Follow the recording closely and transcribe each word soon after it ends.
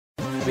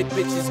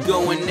Bitches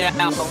going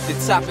out,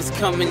 the top is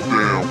coming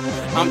down.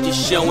 I'm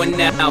just showing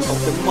out,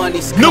 the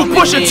money's coming in. New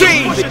Pusha T,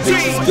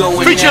 Bitches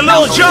going feature out,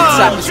 Lil Jon.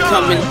 the top is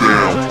coming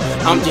down.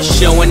 I'm just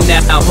showing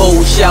out,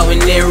 hoes shouting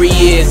there he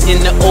is.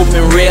 In the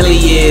open rarely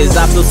is.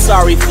 I feel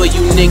sorry for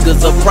you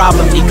niggas, a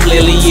problem he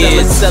clearly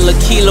is. Sell a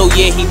kilo,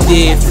 yeah he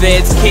did.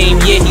 Feds came,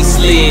 yeah he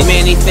slid.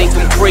 Man, they think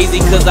I'm crazy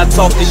cause I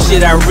talk the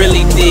shit I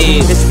really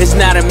did. It's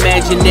not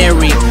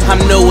imaginary,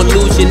 I'm no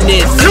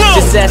illusionist.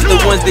 Just ask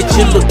the ones that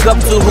you look up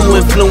to who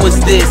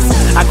influenced this.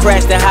 I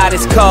crashed the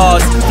hottest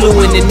cars, flew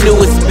in the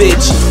newest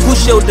bitch. Who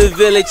showed the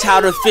village how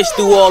to fish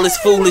through all this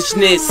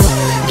foolishness?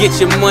 Get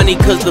your money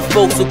cause the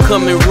folks will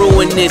come and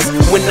ruin this.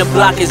 When the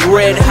block is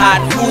red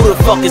hot, who the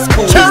fuck is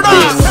cool as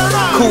this?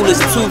 Cool as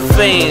 2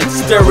 fans,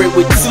 stir it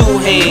with 2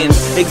 hands.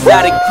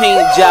 Exotic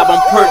paint job, I'm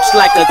perched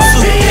like a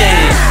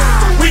toucan.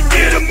 We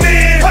get 'em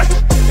in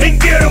and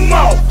get 'em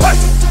off.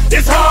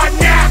 It's hard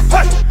now,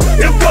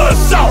 it was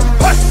so.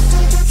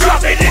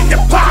 Drop it in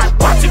the pot,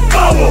 watch it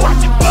bubble.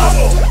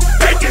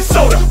 Baking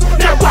soda,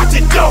 now watch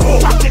it double.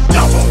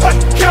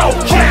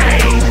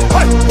 Cocaine,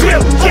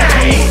 real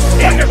game,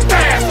 in the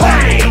fast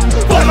lane.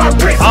 For my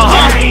wrist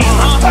game,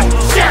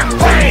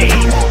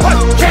 champagne,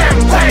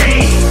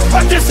 campaign.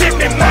 Just hit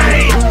me,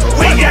 man,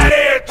 we got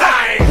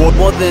everything.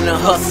 More than a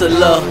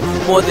hustler,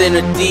 more than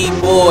a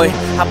D-boy.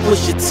 I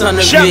push a ton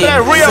of Shut it,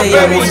 that real, say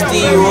I'm on baby.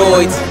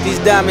 steroids. These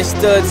diamond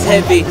studs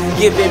heavy,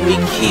 giving me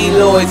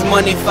kiloids.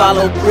 Money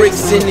follow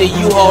bricks in the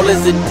U-Haul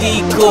as a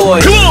decoy.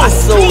 I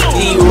sold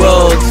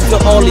D-rugs to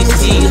all these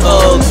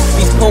T-hugs.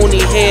 These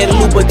pony hair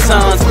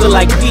Louboutins feel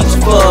like peach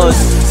fuzz.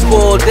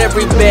 Spoiled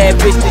every bad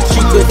bitch that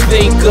you could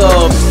think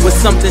of. With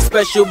something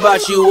special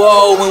about you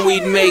all when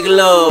we'd make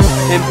love.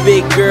 And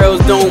big girls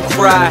don't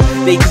cry,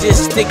 they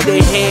just stick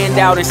their hand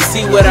out and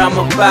see what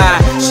I'ma buy.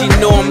 She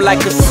know I'm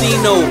like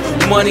casino,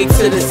 money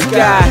to the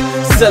sky.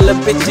 Sell a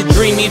bitch a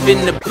dream,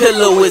 even the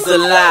pillow is a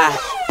lie.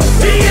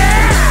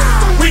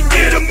 Yeah, we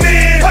get 'em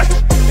in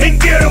and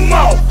get 'em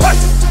off.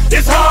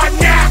 It's hard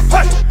now,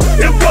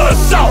 it was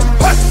so.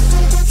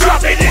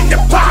 Drop it in the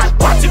pot,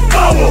 watch it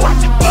bubble.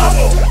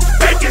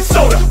 Baking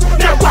soda,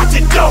 now watch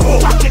it double.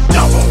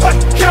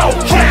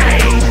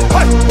 Cocaine,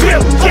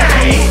 real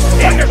game,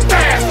 in the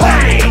fast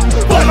lane.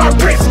 For my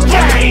wrist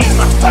game,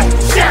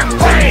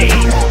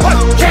 champagne,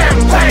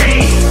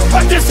 campaign.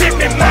 Just hit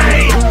me,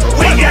 man,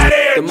 we got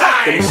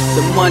everything.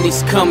 The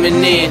money's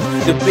coming in,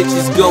 the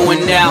bitches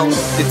going out,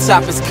 the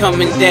top is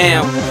coming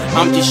down.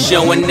 I'm just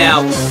showing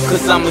out,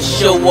 cause I'm a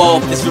show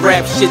off. This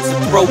rap shit's a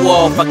throw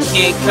off. I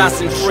can't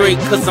concentrate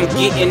cause I'm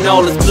getting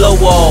all this blow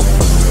off.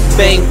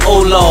 Bang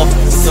Olaf,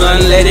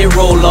 son let it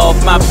roll off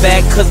my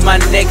back cause my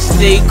neck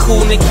stay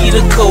cool,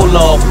 Nikita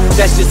Koloff.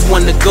 That's just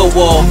one to go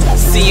off.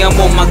 See I'm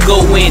on my go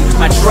in,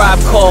 my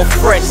tribe called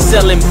fresh,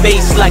 selling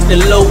bass like the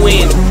low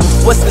end.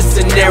 What's the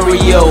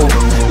scenario?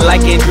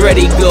 Like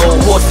Andretti go,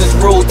 horses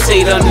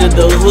rotate under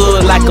the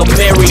hood like a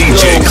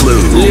merry-go.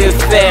 Live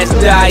fast,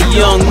 die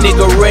young,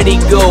 nigga ready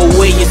go.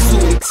 Wear your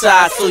suit and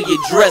tie so you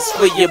dress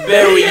for your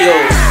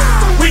burial.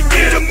 We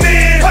get 'em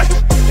in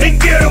and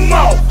get 'em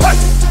off.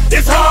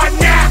 It's hard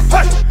now,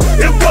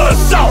 it was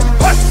so.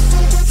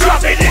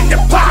 Drop it in the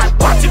pot,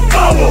 watch it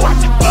bubble.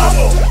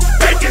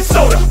 Baking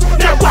soda,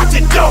 now watch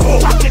it double.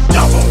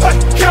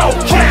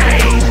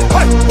 Cocaine,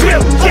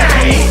 real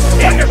game,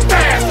 in the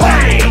fast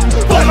lane.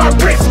 For my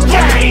wrist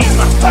game,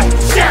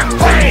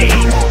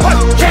 champagne,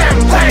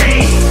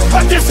 campaign.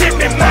 Just hit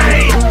me,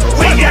 man,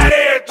 we got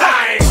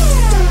everything.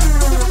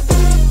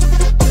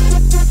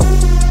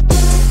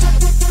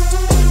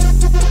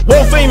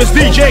 World famous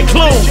DJ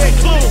Clue.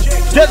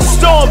 Desert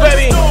Storm,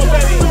 baby.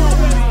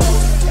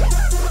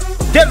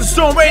 Desert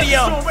Storm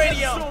Radio.